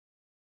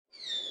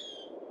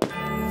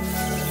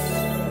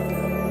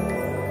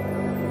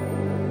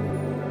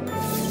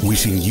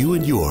wishing you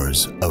and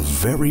yours a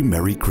very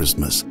Merry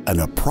Christmas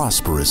and a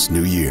prosperous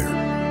New Year.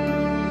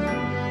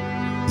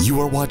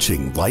 You are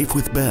watching Life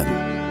with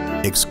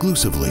Ben,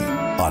 exclusively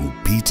on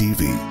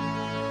PTV.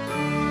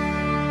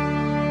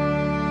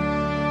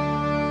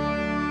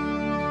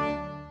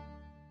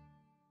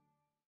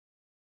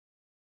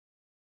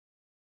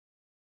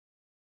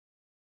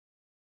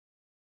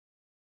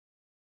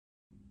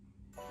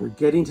 We're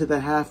getting to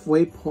the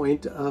halfway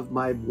point of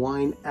my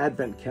wine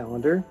advent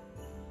calendar,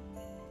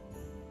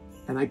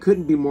 and I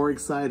couldn't be more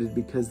excited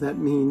because that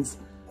means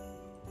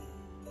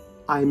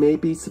I may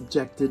be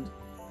subjected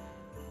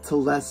to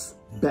less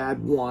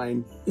bad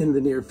wine in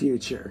the near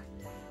future.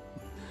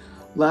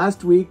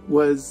 Last week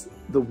was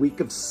the week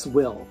of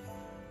swill.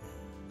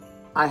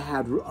 I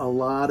had a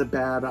lot of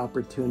bad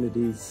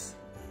opportunities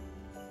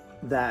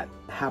that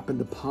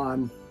happened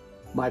upon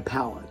my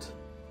palate.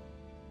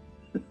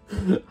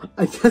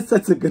 I guess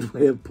that's a good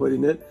way of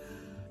putting it.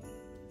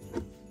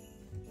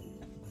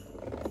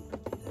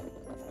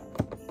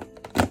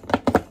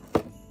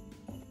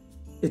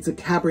 It's a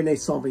Cabernet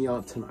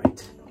Sauvignon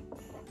tonight.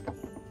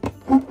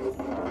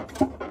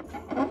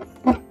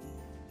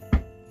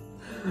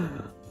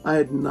 I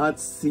had not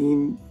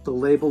seen the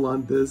label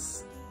on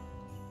this.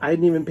 I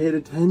hadn't even paid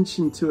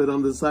attention to it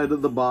on the side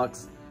of the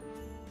box.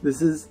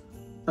 This is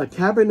a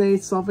Cabernet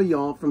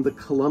Sauvignon from the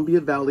Columbia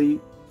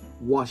Valley,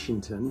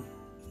 Washington.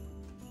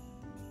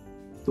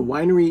 The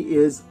winery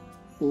is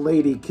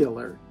Lady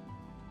Killer.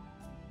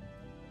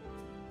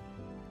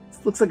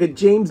 This looks like a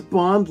James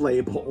Bond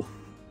label.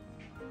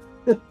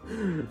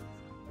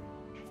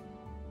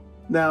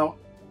 Now,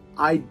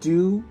 I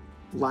do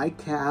like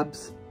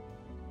cabs,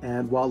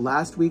 and while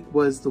last week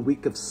was the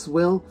week of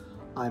swill,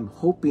 I'm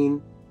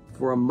hoping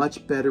for a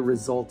much better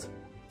result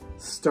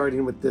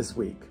starting with this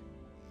week.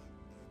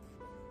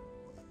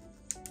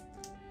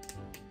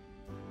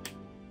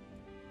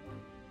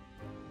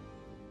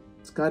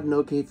 It's got an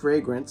okay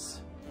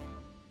fragrance,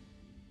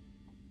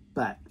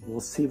 but we'll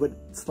see what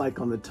it's like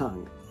on the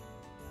tongue.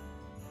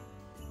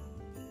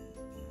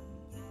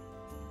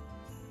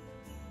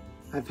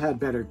 I've had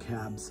better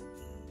cabs.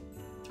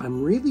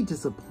 I'm really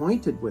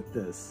disappointed with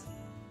this.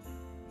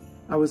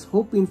 I was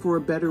hoping for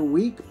a better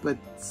week, but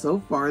so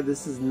far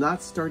this is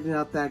not starting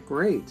out that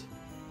great.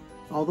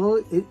 Although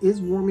it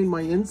is warming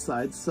my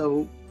insides,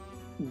 so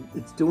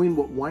it's doing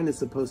what wine is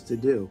supposed to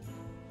do.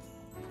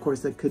 Of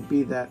course, that could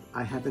be that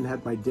I haven't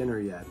had my dinner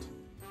yet.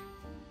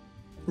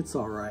 It's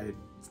all right.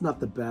 It's not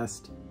the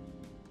best.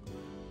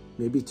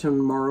 Maybe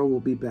tomorrow will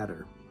be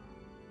better.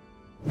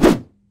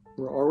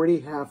 We're already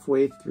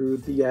halfway through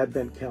the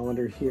advent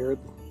calendar here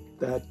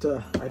that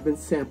I've been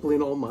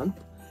sampling all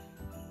month.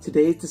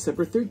 Today is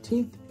December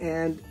 13th,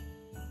 and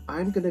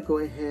I'm gonna go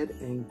ahead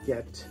and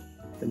get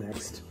the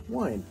next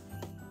wine.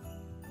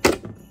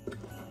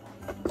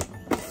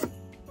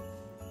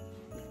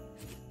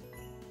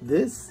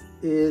 This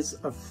is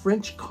a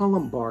French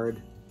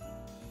Colombard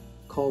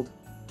called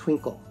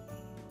Twinkle.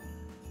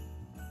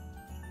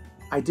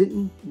 I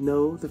didn't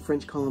know the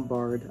French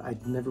Colombard.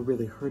 I'd never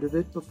really heard of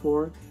it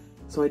before,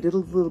 so I did a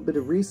little bit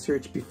of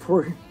research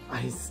before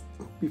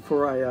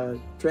I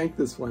drank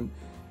this one.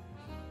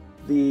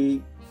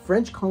 The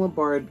French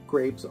Colombard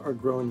grapes are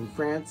grown in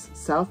France,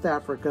 South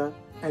Africa,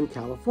 and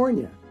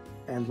California.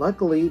 And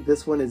luckily,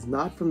 this one is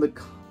not from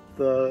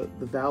the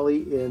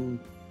valley in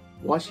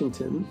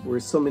Washington, where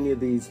so many of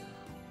these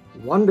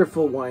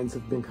wonderful wines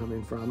have been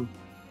coming from.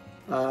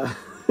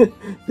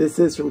 This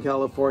is from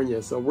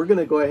California, so we're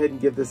gonna go ahead and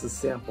give this a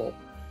sample.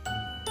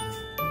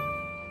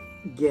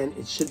 Again,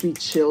 it should be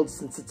chilled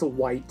since it's a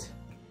white,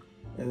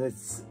 and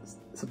it's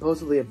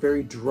supposedly a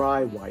very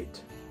dry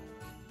white.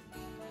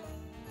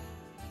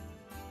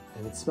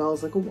 And it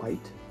smells like a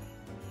white.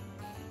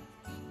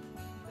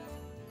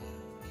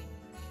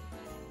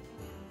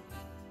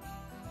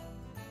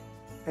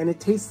 And it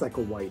tastes like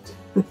a white.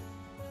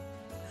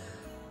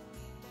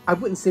 I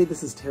wouldn't say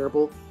this is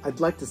terrible. I'd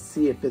like to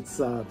see if it's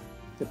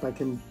if I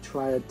can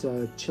try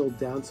it chilled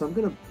down. So I'm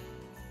gonna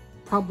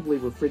probably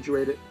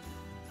refrigerate it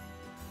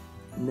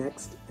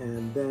next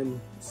and then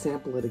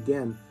sample it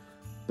again.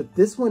 But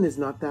this one is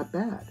not that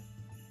bad.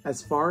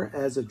 As far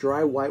as a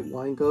dry white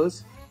wine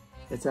goes,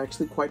 it's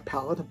actually quite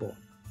palatable.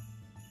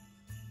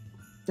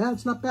 Yeah,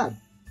 it's not bad.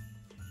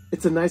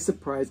 It's a nice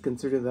surprise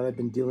considering that I've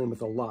been dealing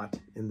with a lot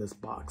in this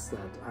box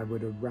that I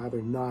would have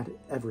rather not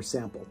ever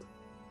sampled.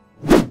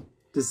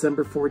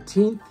 December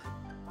 14th,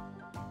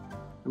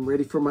 I'm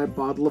ready for my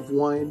bottle of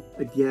wine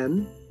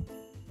again.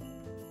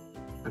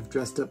 I've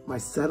dressed up my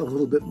set a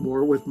little bit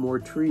more with more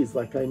trees,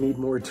 like I need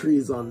more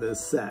trees on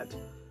this set.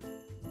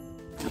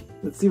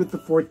 Let's see what the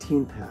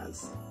 14th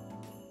has.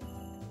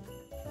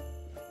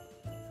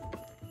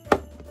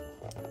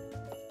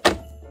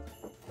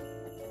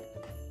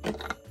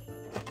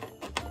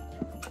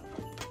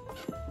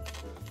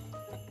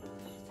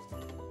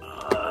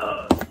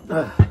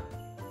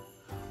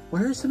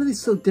 Why are some of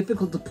these so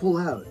difficult to pull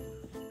out?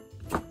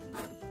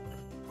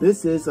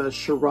 This is a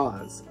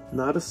Shiraz,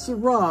 not a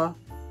Syrah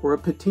or a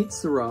Petite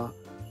Syrah.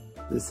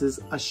 This is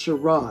a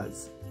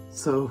Shiraz.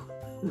 So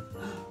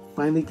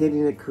finally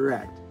getting it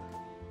correct.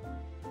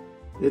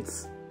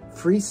 It's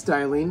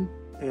freestyling,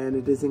 and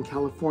it is in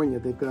California.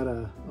 They've got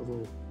a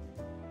little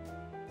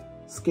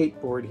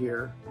skateboard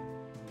here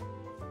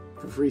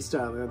for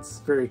freestyling. That's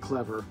very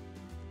clever.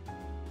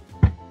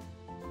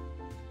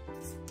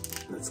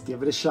 Let's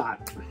give it a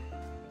shot.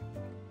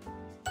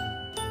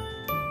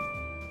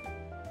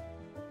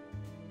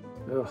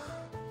 Ugh.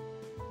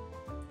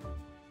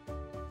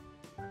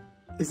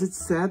 Is it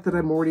sad that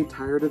I'm already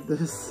tired of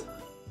this?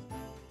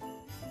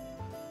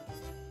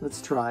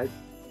 Let's try.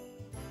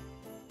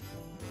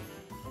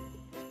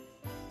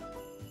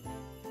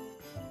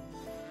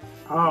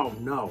 Oh,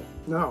 no,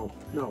 no,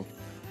 no.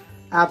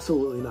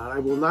 Absolutely not. I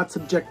will not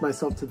subject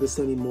myself to this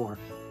anymore.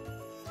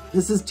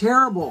 This is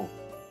terrible.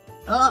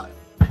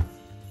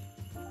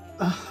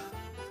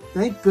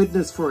 Thank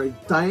goodness for a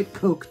Diet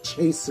Coke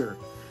chaser.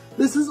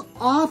 This is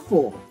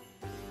awful.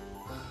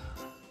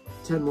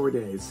 10 more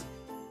days.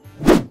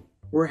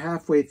 We're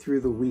halfway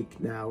through the week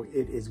now.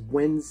 It is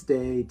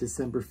Wednesday,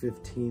 December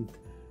 15th.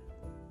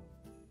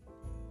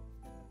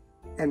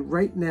 And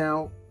right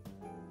now,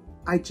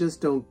 I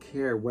just don't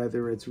care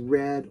whether it's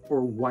red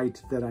or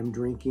white that I'm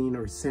drinking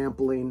or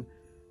sampling.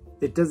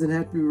 It doesn't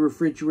have to be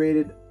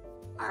refrigerated.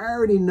 I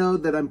already know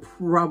that I'm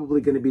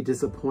probably going to be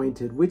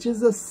disappointed, which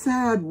is a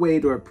sad way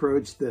to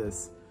approach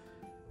this.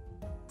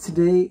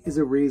 Today is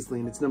a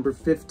Riesling. It's number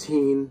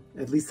 15.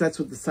 At least that's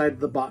what the side of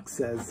the box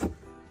says.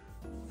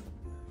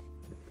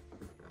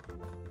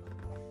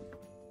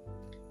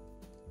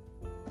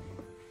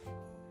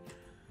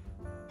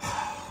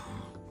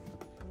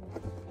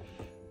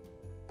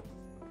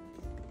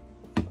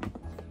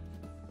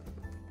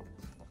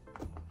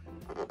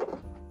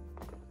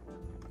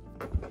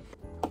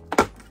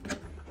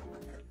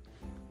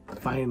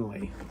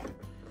 Finally.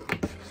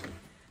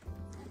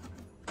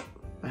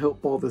 I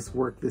hope all this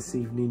work this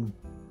evening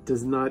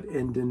does not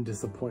end in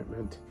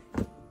disappointment.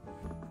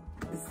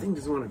 This thing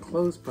doesn't want to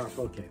close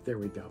properly. Okay, there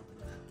we go.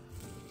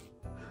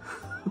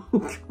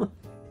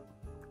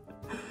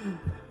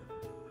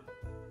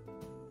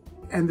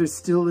 And there's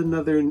still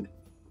another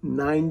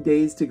 9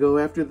 days to go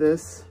after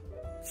this.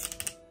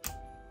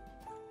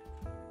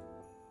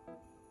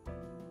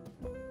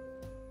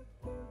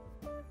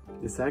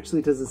 This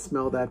actually doesn't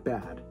smell that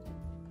bad.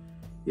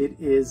 It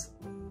is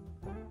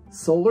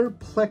Solar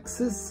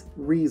Plexus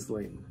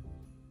Riesling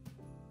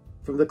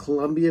from the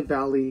Columbia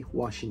Valley,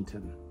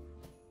 Washington.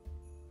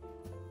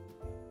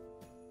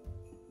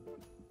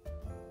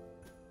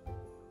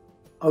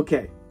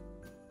 Okay,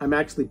 I'm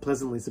actually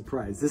pleasantly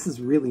surprised. This is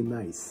really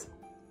nice.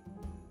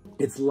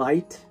 It's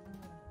light,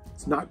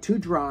 it's not too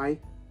dry,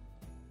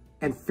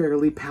 and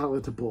fairly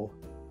palatable.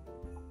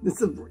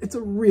 It's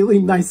a really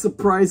nice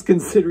surprise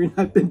considering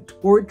I've been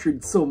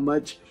tortured so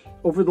much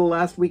over the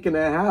last week and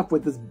a half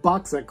with this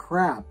box of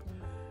crap.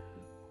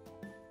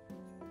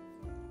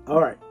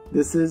 All right,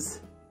 this is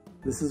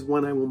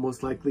one I will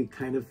most likely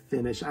kind of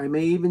finish. I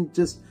may even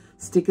just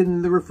stick it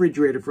in the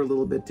refrigerator for a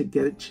little bit to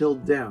get it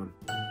chilled down.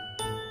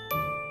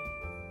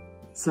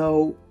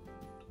 So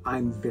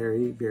I'm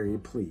very, very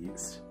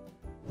pleased.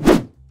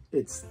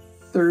 It's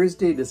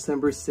Thursday,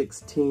 December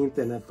 16th,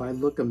 and if I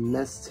look a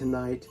mess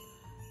tonight,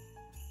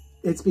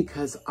 it's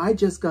because I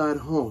just got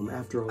home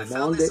after a long day. I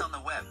found this on the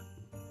web.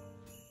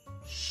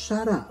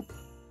 Shut up.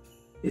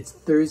 It's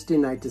Thursday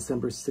night,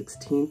 December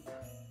 16th.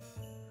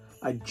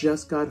 I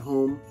just got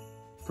home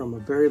from a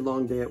very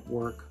long day at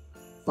work,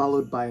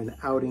 followed by an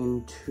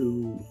outing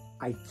to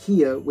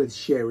IKEA with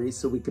Sherry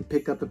so we could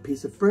pick up a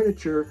piece of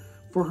furniture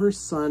for her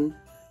son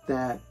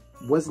that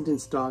wasn't in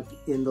stock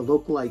in the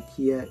local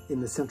IKEA in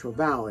the Central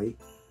Valley.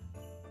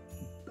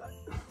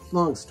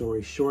 Long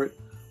story short,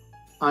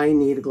 I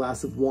need a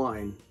glass of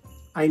wine.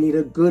 I need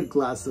a good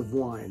glass of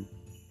wine.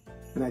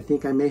 And I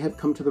think I may have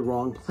come to the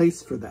wrong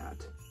place for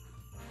that.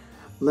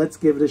 Let's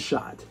give it a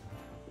shot.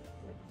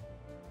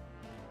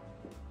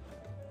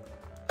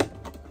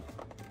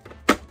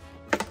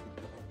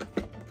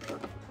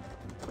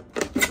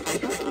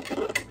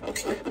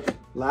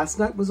 Last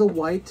night was a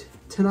white,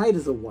 tonight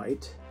is a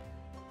white.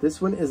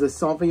 This one is a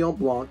Sauvignon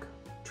Blanc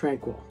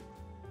Tranquil,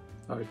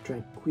 or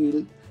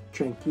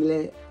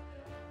Tranquille.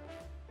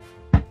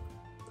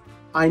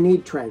 I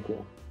need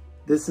Tranquil.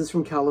 This is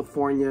from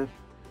California.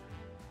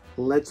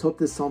 Let's hope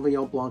this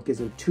Sauvignon Blanc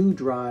isn't too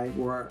dry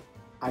where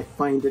I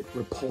find it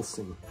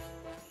repulsing.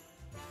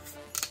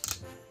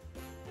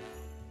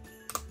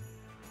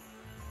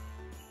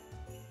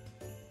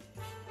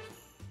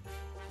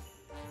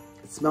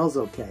 It smells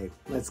okay.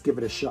 Let's give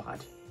it a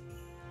shot.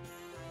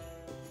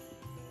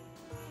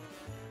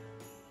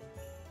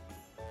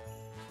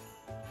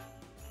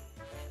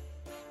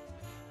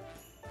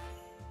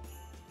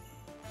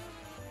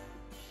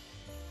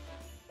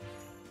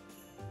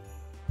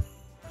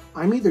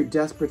 I'm either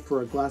desperate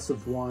for a glass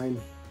of wine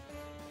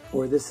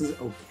or this is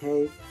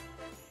okay,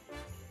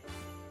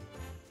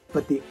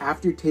 but the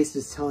aftertaste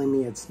is telling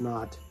me it's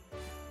not.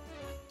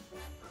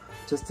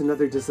 Just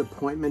another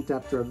disappointment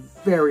after a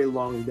very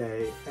long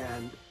day,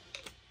 and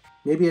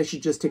maybe I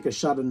should just take a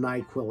shot of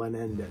NyQuil and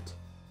end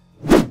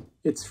it.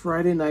 It's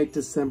Friday night,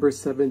 December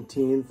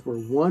 17th.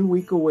 We're 1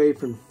 week away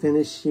from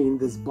finishing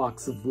this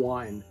box of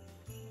wine.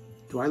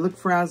 Do I look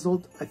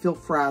frazzled? I feel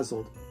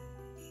frazzled.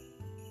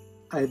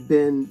 I've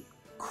been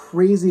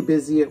crazy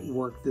busy at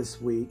work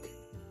this week.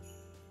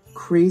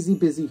 Crazy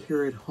busy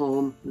here at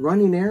home,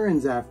 running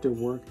errands after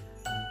work.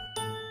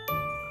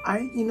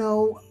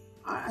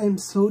 I'm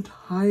so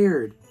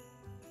tired.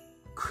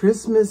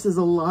 Christmas is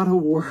a lot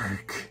of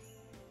work.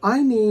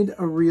 I need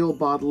a real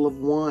bottle of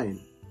wine.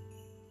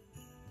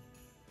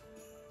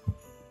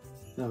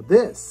 Now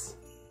this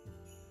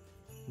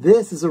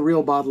is a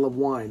real bottle of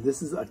wine.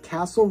 This is a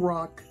Castle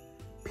Rock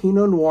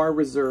Pinot Noir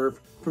Reserve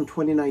from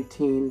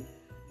 2019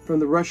 from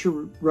the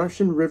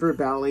Russian River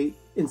Valley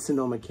in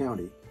Sonoma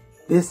County.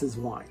 This is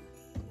wine.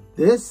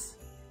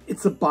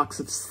 It's a box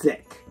of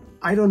sick.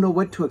 I don't know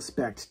what to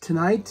expect.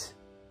 Tonight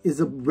is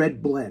a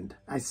red blend.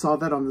 I saw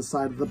that on the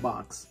side of the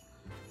box.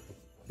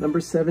 Number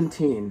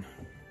 17.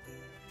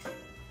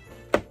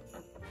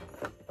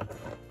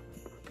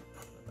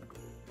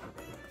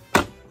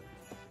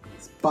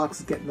 This box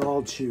is getting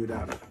all chewed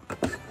up.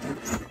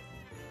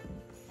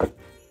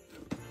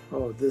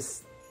 Oh,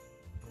 this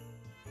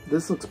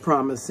looks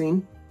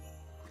promising.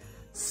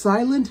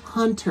 Silent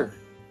Hunter.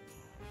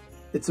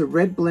 It's a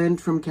red blend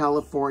from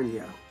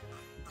California.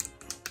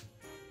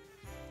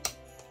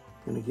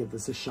 I'm gonna give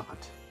this a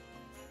shot.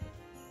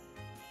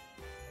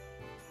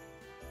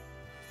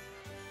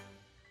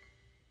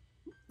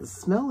 The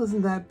smell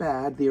isn't that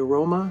bad. The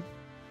aroma,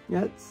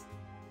 yeah, it's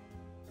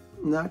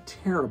not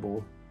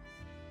terrible,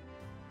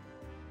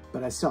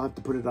 but I still have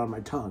to put it on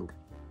my tongue.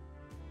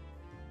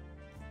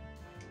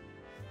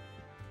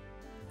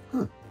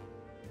 Huh.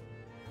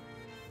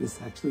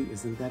 This actually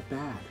isn't that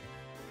bad.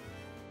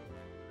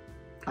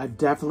 I've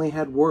definitely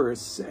had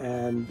worse,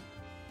 and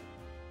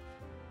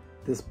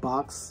this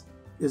box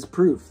is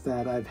proof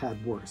that I've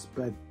had worse,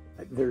 but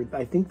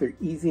I think they're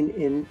easing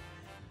in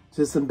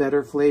to some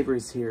better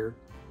flavors here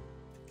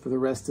for the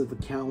rest of the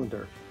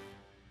calendar.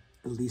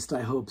 At least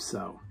I hope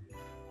so.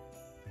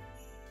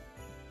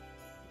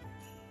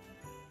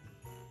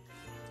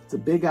 It's a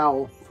big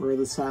owl for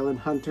the Silent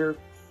Hunter.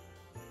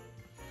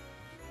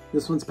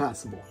 This one's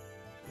passable.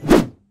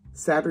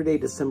 Saturday,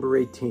 December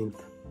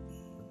 18th.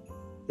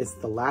 It's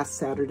the last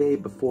Saturday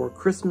before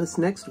Christmas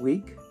next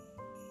week.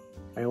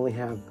 I only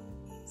have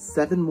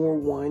 7 more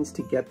wines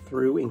to get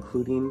through,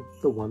 including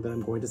the one that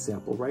I'm going to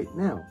sample right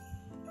now.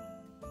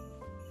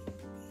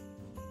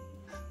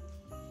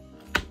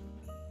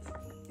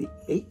 The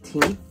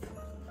 18th.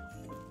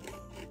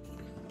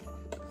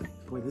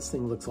 Boy, this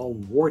thing looks all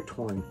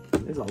war-torn.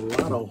 There's a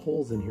lot of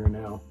holes in here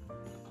now.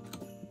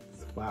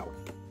 Wow.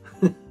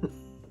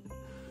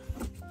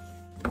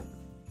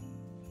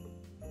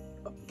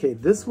 Okay,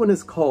 this one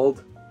is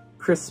called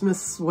Christmas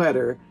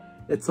Sweater.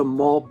 It's a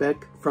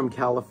Malbec from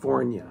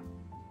California.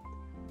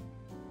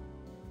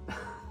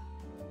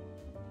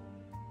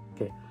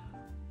 Okay,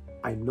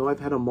 I know I've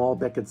had a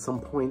Malbec at some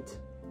point.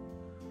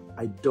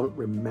 I don't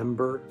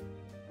remember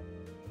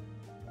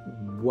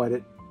what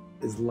it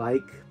is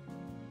like,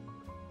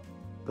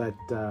 but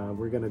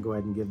we're gonna go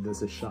ahead and give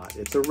this a shot.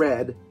 It's a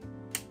red.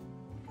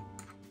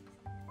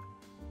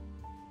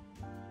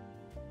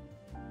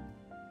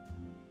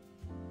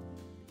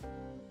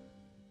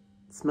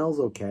 It smells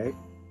okay.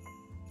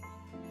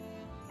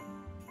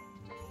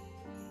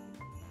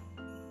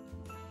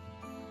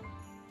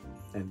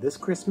 And this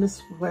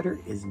Christmas sweater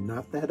is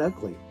not that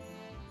ugly.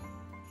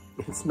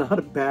 It's not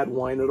a bad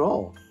wine at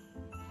all.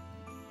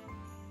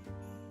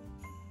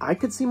 I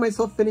could see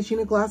myself finishing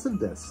a glass of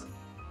this.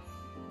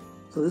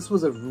 So this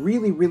was a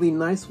really, really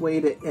nice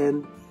way to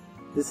end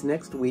this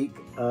next week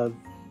of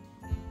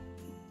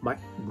my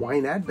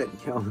wine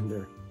advent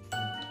calendar.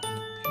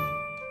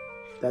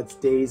 That's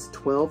days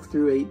 12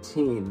 through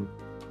 18.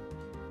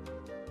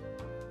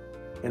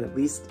 And at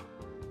least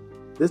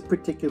this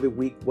particular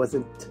week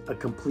wasn't a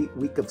complete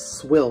week of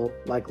swill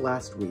like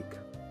last week.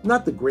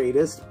 Not the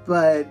greatest,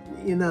 but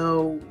you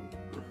know,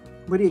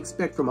 what do you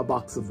expect from a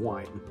box of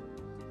wine?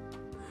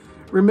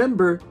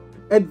 Remember,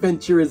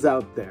 adventure is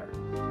out there.